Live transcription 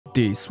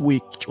This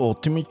week's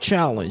ultimate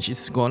challenge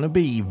is gonna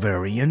be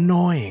very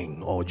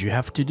annoying. All you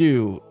have to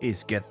do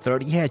is get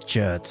 30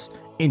 headshots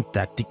in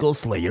Tactical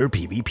Slayer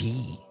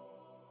PvP.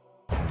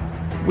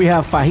 We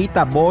have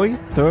Fajita Boy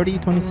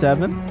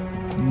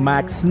 3027,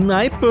 Max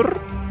Sniper,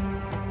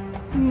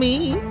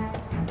 me,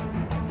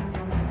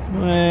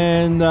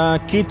 and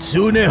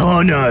Kitsune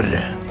Honor.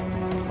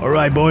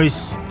 Alright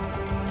boys,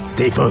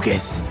 stay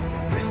focused.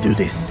 Let's do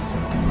this.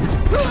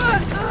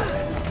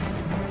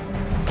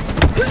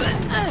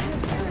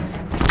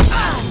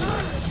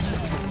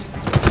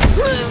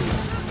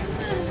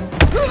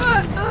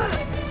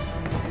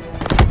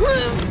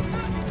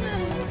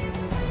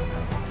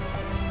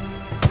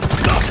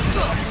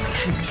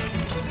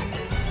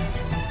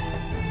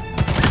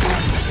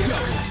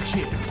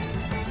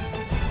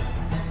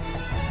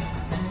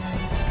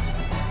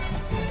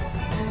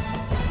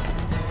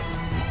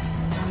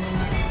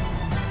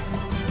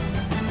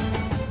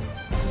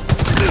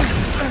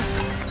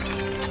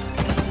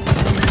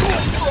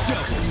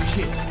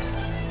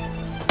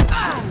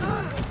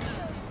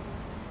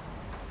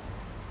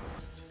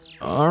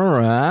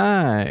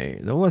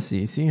 Alright, that was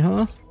easy,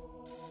 huh?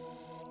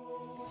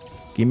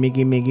 Gimme.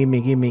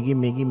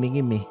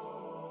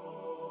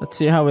 Let's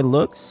see how it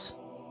looks.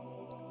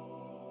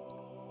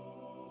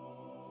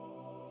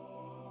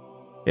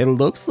 It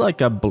looks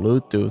like a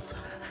Bluetooth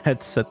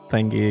headset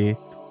thingy.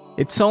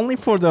 It's only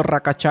for the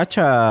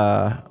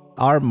Rakachacha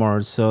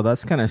armor, so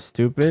that's kind of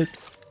stupid.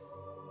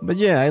 But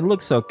yeah, it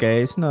looks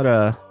okay. It's not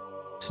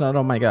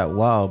oh my god,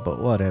 wow, but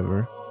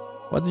whatever.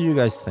 What do you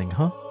guys think,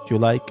 huh? Do you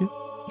like it?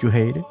 Do you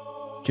hate it?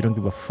 You don't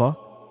give a fuck?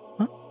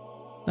 Huh?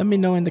 Let me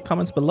know in the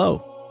comments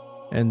below.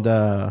 And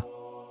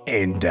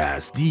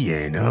that's the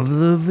end of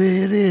the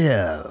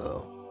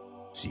video.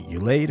 See you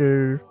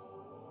later.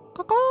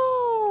 Caw-caw.